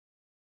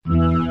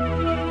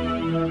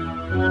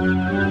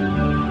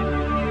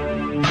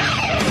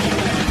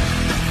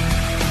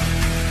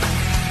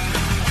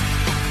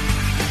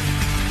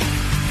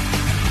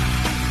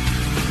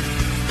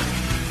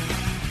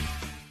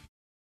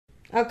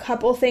 A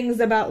couple things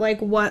about like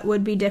what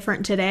would be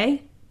different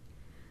today.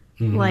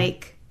 Mm-hmm.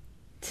 Like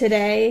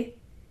today,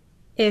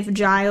 if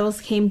Giles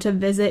came to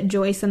visit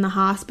Joyce in the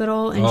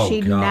hospital and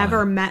she'd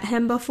never met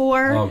him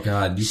before. Oh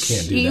God, you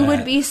can't do that. She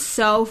would be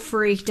so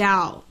freaked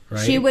out. Right?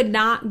 She would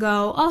not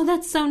go, "Oh,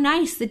 that's so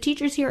nice. The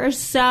teachers here are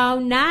so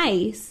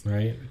nice."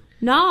 Right?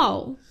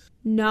 No.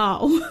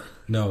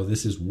 No,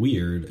 this is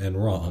weird and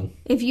wrong.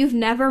 If you've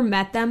never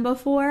met them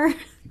before,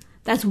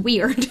 that's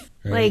weird.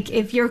 Right. Like,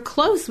 if you're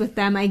close with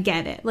them, I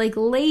get it. Like,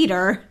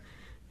 later,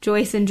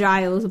 Joyce and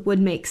Giles would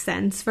make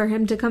sense for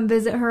him to come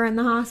visit her in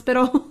the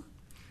hospital.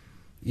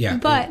 Yeah.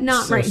 But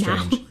not so right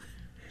strange. now.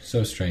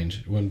 So strange.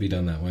 It wouldn't be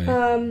done that way.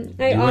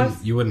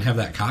 You wouldn't have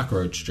that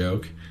cockroach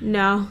joke.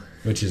 No.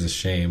 Which is a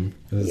shame,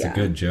 because it's Yeah. a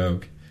good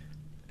joke.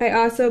 I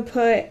also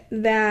put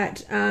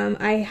that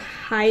I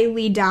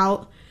highly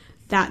doubt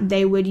that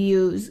they would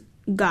use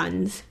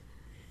guns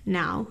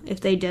now if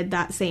they did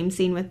that same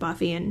scene with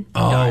Buffy and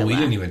Darla. We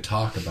didn't even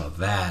talk about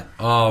that.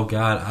 Oh,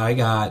 God, I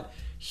got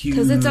huge...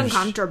 Because it's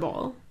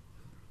uncomfortable.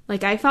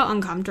 Like, I felt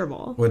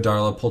uncomfortable. When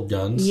Darla pulled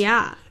guns?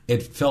 Yeah.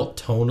 It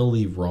felt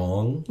tonally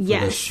wrong for the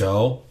Yes.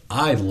 show.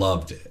 I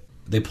loved it.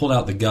 They pulled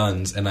out the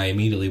guns, and I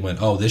immediately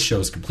went, oh, this show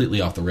is completely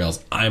off the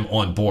rails. I'm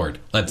on board.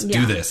 Let's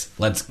do this.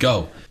 Let's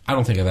go. I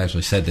don't think I've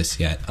actually said this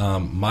yet.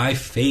 My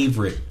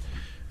favorite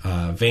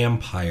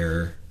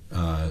vampire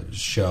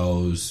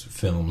shows,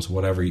 films,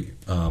 whatever,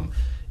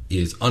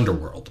 is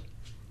Underworld.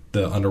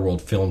 The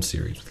Underworld film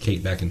series with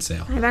Kate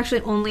Beckinsale.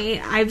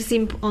 I've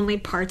seen only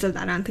parts of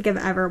that. I don't think I've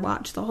ever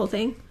watched the whole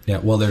thing. Yeah,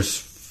 well, there's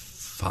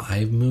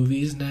 5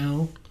 movies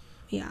now.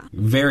 Yeah.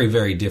 Very,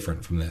 very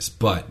different from this,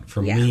 but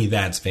for me,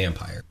 that's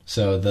vampire.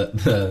 So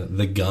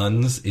the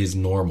guns is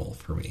normal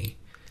for me.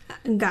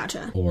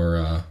 Gotcha.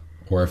 Or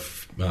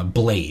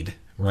Blade,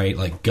 right?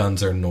 Like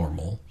guns are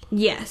normal.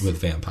 Yes. With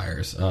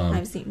vampires.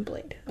 I've seen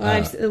Blade. Well,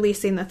 I've at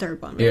least seen the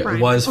third one. It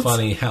was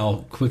funny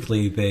how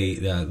quickly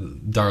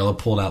Darla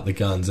pulled out the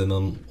guns, and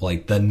then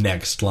like the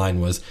next line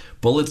was,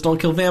 "Bullets don't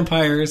kill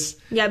vampires."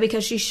 Yeah,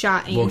 because she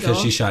shot Angel. Well,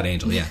 because she shot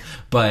Angel, yeah.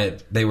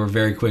 But they were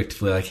very quick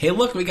to be like, "Hey,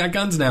 look, we got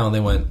guns now," and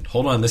they went,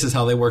 "Hold on, this is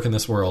how they work in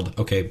this world."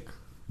 Okay,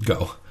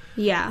 go.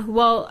 Yeah.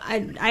 Well,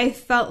 I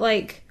felt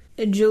like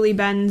Julie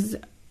Benz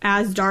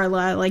as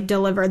Darla like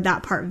delivered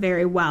that part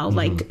very well. Mm-hmm.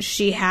 Like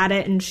she had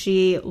it, and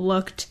she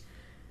looked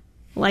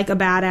like a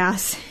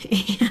badass.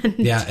 And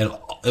yeah,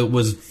 it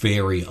was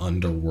very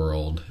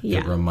Underworld. Yeah.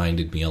 It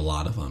reminded me a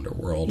lot of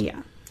Underworld.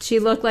 Yeah. She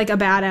looked like a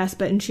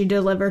badass, and she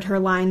delivered her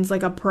lines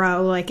like a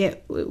pro. Like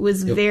it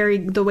was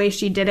the way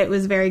she did it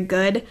was very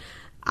good.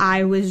 I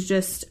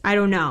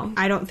don't know.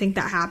 I don't think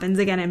that happens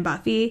again in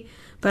Buffy.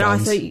 But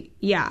Guns. also,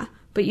 yeah.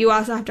 But you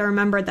also have to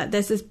remember that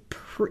this is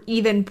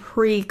even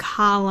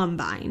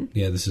pre-Columbine.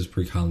 Yeah, this is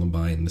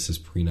pre-Columbine. This is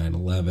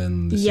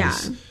pre-9/11. Yeah.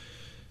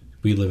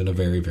 We live in a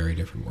very, very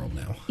different world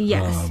now.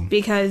 Yes,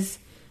 because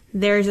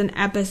there's an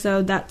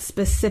episode that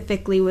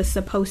specifically was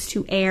supposed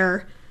to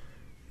air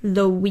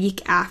the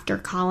week after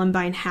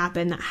Columbine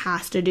happened that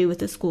has to do with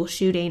the school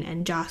shooting,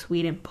 and Joss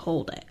Whedon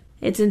pulled it.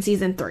 It's in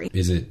season 3.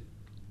 Is it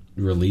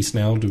released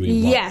now?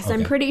 Yes, Okay.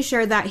 I'm pretty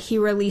sure that he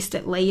released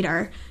it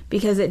later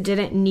because it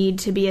didn't need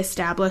to be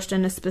established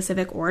in a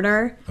specific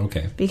order.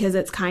 Okay. Because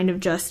it's kind of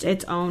just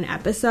its own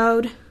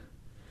episode.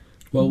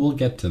 Well, we'll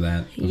get to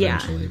that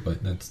eventually,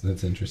 but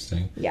that's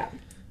interesting. Yeah.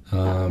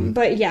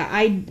 But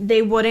yeah,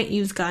 they wouldn't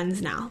use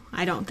guns now,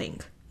 I don't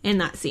think, in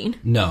that scene.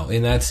 No,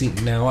 in that scene,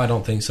 no, I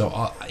don't think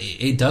so.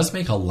 It does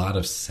make a lot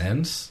of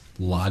sense,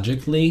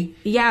 logically.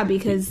 Yeah,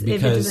 because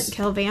if it doesn't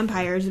kill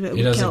vampires, it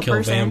would doesn't kill a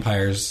person.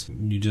 vampires.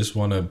 You just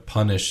want to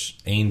punish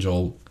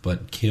Angel,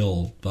 but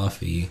kill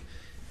Buffy.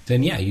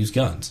 Then yeah, use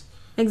guns.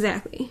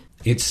 Exactly.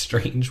 It's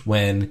strange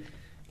when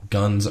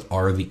guns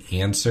are the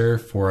answer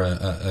for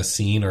a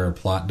scene or a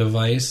plot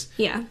device.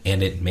 Yeah.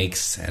 And it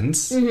makes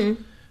sense.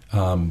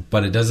 Mm-hmm.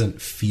 But it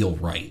doesn't feel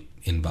right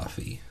in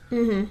Buffy.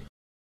 Mm-hmm.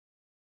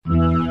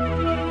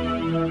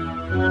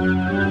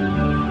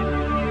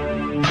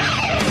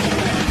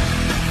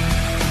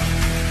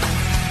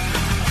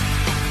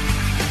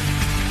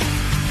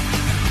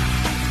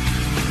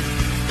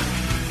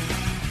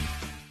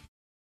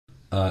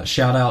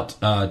 Shout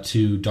out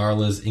to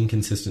Darla's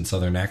inconsistent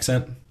Southern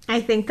accent. I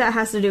think that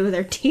has to do with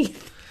her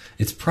teeth.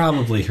 It's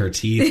probably her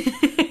teeth.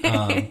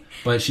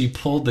 But she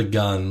pulled the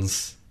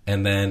guns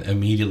and then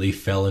immediately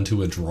fell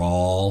into a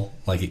drawl,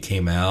 like it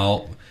came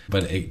out,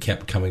 but it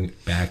kept coming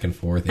back and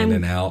forth, in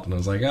and out. And I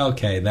was like,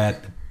 okay,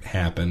 that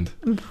happened.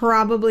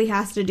 Probably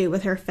has to do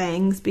with her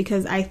fangs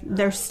because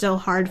they're still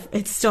hard.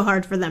 It's still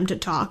hard for them to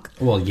talk.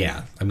 Well,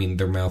 yeah. I mean,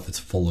 their mouth is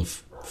full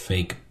of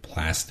fake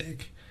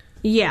plastic.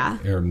 Yeah.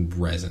 Or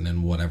resin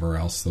and whatever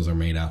else those are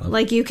made out of.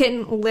 Like, you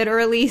can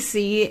literally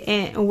see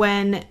it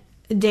when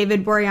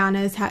David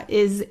Boreanaz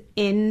is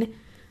in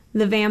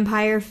the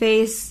vampire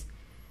face,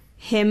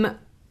 him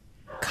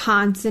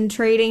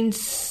concentrating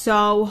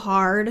so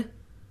hard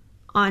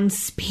on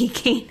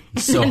speaking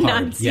and so hard,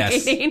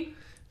 enunciating. Yes.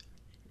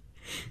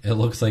 It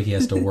looks like he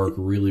has to work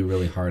really,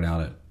 really hard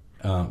at it.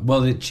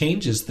 Well, it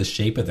changes the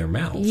shape of their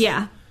mouth.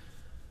 Yeah.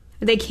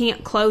 They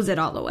can't close it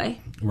all the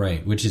way.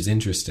 Right, which is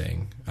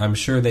interesting. I'm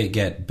sure they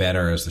get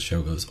better as the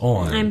show goes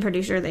on. I'm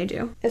pretty sure they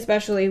do.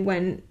 Especially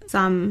when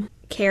some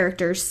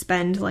characters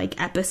spend,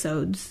 like,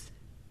 episodes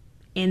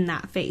in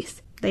that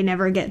face. They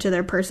never get to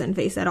their person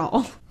face at all.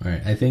 All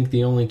right, I think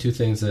the only two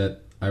things that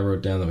I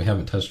wrote down that we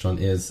haven't touched on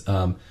is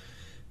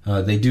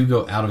they do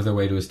go out of their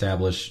way to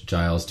establish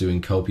Giles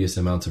doing copious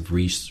amounts of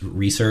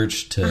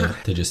research to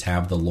just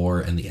have the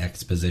lore and the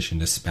exposition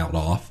to spout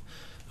off.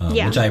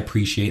 Which I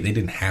appreciate. They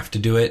didn't have to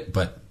do it,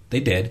 but They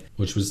did,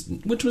 which was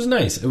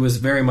nice. It was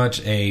very much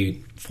a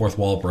fourth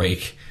wall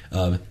break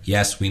of,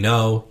 yes, we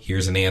know,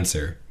 here's an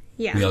answer.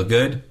 Yeah. We all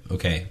good?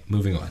 Okay,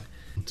 moving on.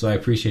 So I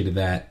appreciated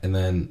that. And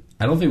then,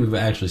 I don't think we've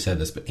actually said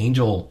this, but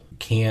Angel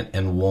can't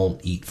and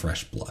won't eat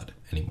fresh blood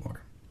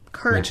anymore.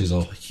 Correct. Which is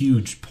a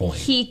huge point.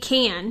 He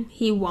can,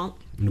 he won't.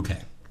 Okay.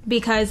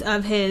 Because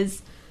of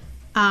his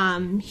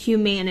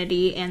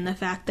humanity and the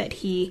fact that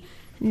he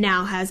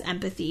now has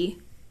empathy.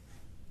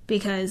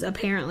 Because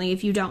apparently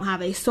if you don't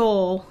have a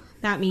soul,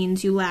 that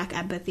means you lack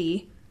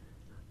empathy.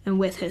 And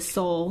with his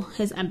soul,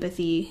 his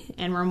empathy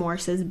and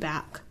remorse is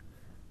back.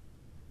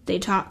 They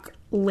talk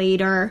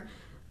later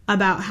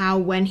about how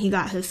when he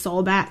got his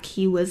soul back,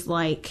 he was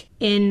like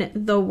in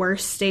the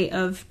worst state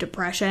of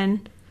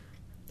depression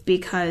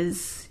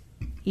because,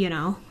 you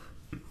know,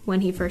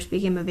 when he first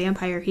became a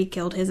vampire, he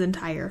killed his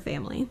entire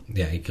family.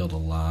 Yeah, he killed a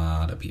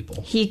lot of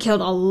people. He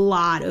killed a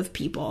lot of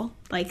people.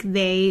 Like,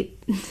 they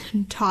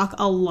talk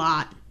a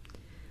lot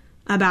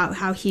about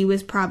how he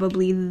was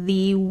probably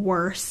the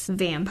worst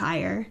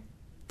vampire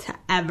to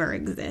ever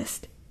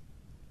exist.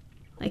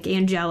 Like,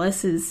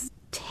 Angelus is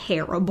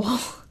terrible.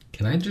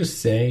 Can I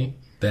just say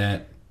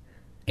that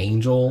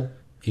Angel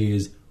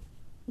is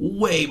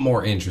way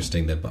more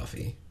interesting than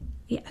Buffy?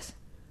 Yes.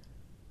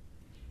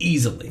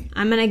 Easily.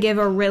 I'm going to give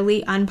a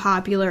really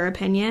unpopular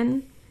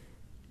opinion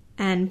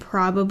and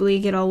probably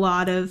get a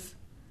lot of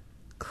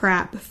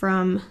crap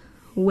from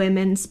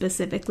women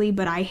specifically,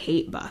 but I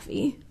hate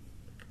Buffy.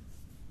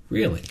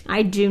 Really?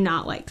 I do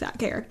not like that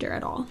character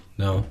at all.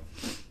 No?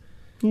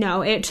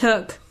 No, it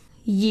took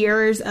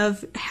years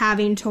of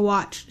having to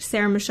watch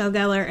Sarah Michelle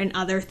Gellar and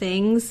other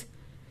things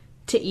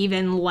to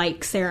even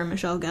like Sarah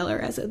Michelle Gellar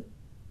as a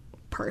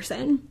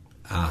person.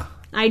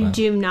 I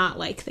do not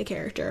like the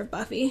character of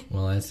Buffy.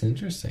 Well, that's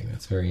interesting.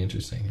 That's very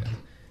interesting.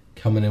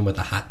 Coming in with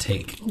a hot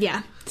take.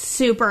 Yeah,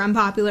 super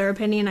unpopular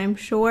opinion, I'm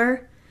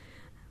sure.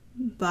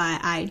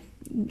 But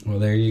Well,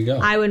 there you go.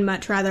 I would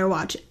much rather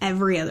watch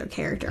every other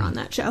character on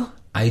that show.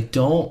 I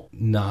don't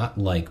not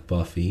like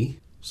Buffy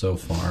so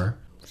far.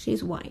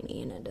 She's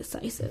whiny and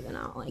indecisive, and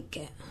I don't like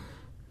it.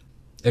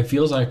 It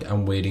feels like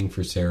I'm waiting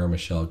for Sarah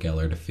Michelle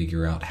Gellar to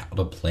figure out how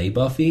to play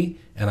Buffy,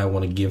 and I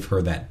want to give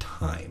her that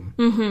time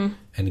and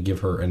to give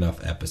her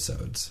enough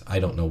episodes. I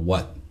don't know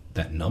what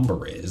that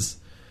number is,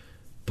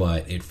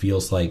 but it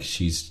feels like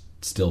she's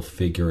still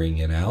figuring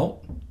it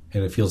out,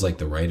 and it feels like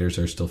the writers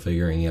are still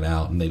figuring it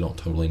out, and they don't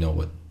totally know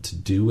what to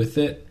do with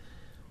it.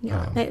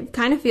 Yeah, it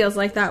kind of feels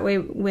like that way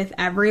with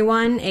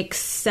everyone,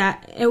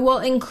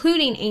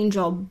 including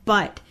Angel,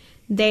 but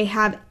they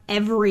have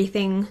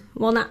everything.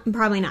 Well,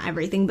 probably not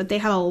everything, but they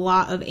have a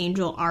lot of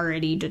Angel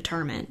already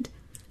determined.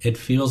 It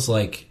feels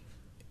like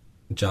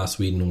Joss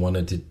Whedon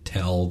wanted to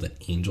tell the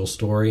Angel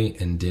story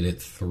and did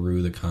it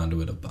through the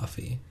conduit of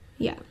Buffy.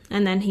 Yeah,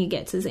 and then he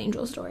gets his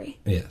Angel story.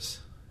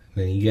 Yes.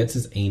 Then he gets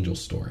his Angel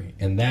story.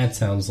 And that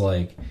sounds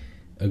like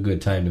a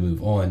good time to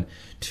move on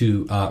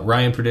to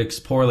Ryan predicts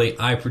poorly.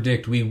 I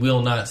predict we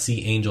will not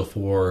see Angel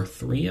for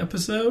 3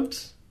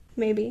 episodes.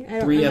 Maybe. I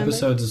don't 3 remember.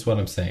 episodes is what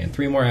I'm saying.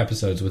 3 more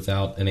episodes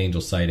without an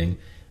Angel sighting.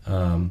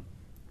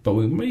 But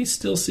we may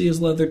still see his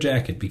leather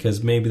jacket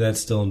because maybe that's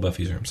still in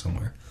Buffy's room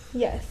somewhere.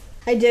 Yes.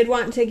 I did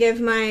want to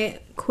give my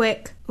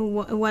quick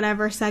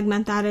whatever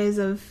segment that is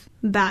of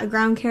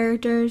background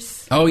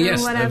characters. Oh,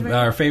 yes. Whatever.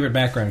 Our favorite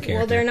background character.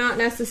 Well, they're not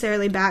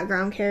necessarily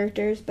background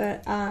characters,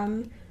 but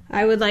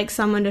I would like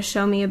someone to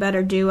show me a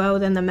better duo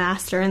than the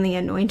Master and the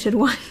Anointed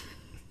One.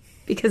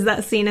 Because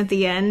that scene at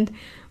the end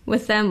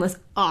with them was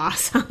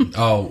awesome.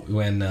 Oh,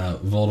 when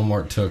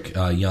Voldemort took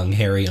young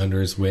Harry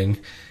under his wing,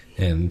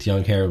 and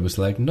young Harry was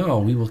like, "No,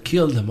 we will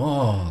kill them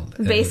all."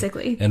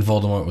 Basically. And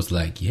Voldemort was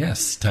like,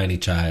 "Yes, tiny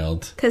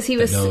child, because he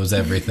knows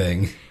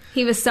everything."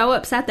 He was so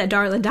upset that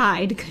Darla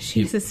died because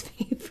she's his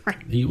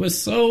favorite. He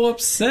was so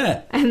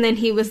upset. And then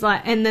he was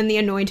like, and then the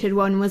Anointed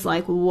One was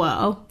like,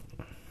 "Whoa,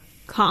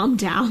 calm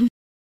down."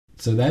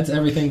 So that's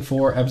everything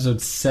for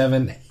episode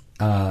 7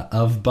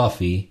 of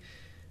Buffy,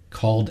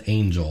 called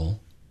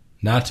Angel.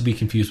 Not to be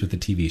confused with the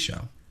TV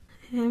show.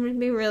 It would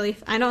be really...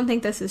 I don't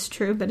think this is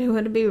true, but it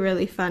would be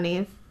really funny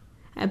if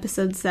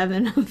episode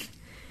 7 of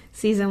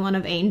season 1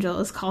 of Angel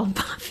is called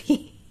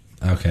Buffy.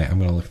 Okay, I'm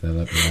going to look that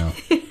up now.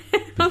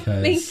 I don't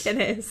think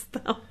it is,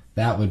 though.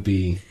 That would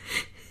be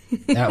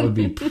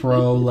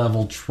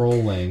pro-level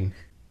trolling.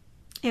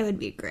 It would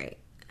be great.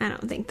 I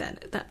don't think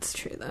that's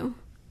true, though.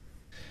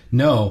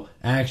 No,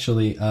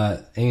 actually,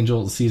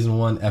 Angel season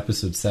 1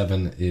 episode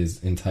 7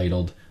 is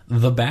entitled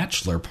The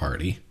Bachelor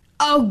Party.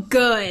 Oh,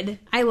 good.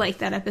 I like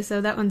that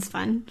episode. That one's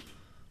fun.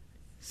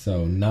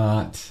 So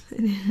not...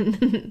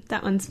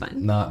 That one's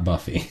fun. Not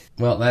Buffy.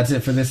 Well, that's it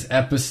for this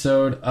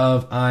episode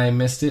of I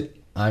Missed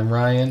It. I'm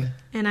Ryan.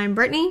 And I'm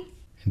Brittany.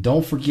 And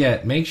don't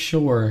forget, make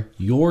sure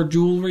your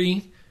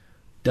jewelry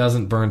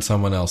doesn't burn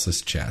someone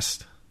else's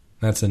chest.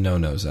 That's a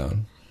no-no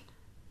zone.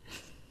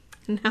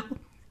 No.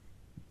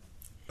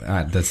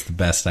 That's the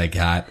best I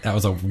got. That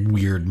was a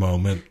weird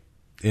moment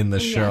in the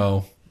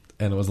show.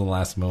 and it was the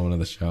last moment of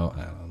the show.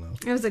 I don't know.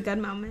 It was a good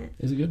moment.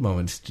 It was a good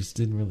moment. It just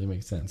didn't really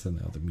make sense, and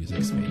now the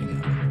music's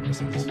fading out.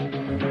 This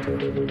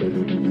is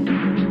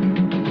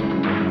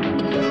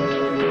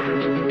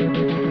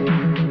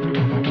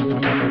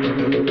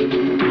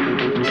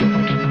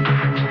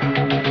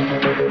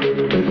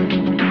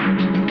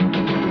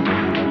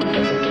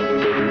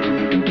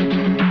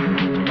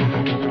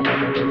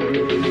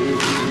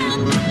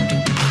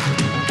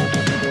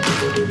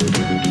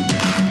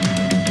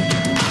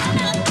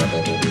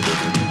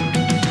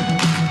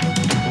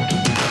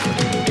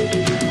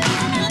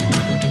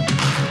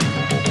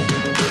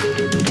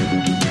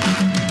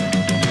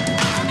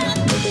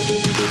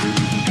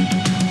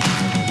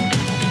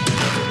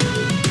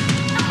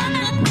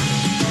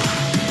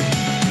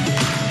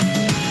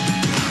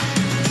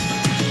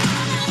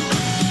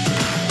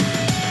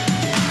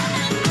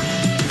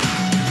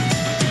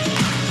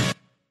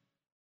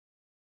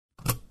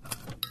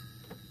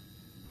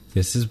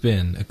This has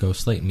been a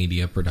Ghostlight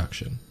Media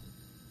production.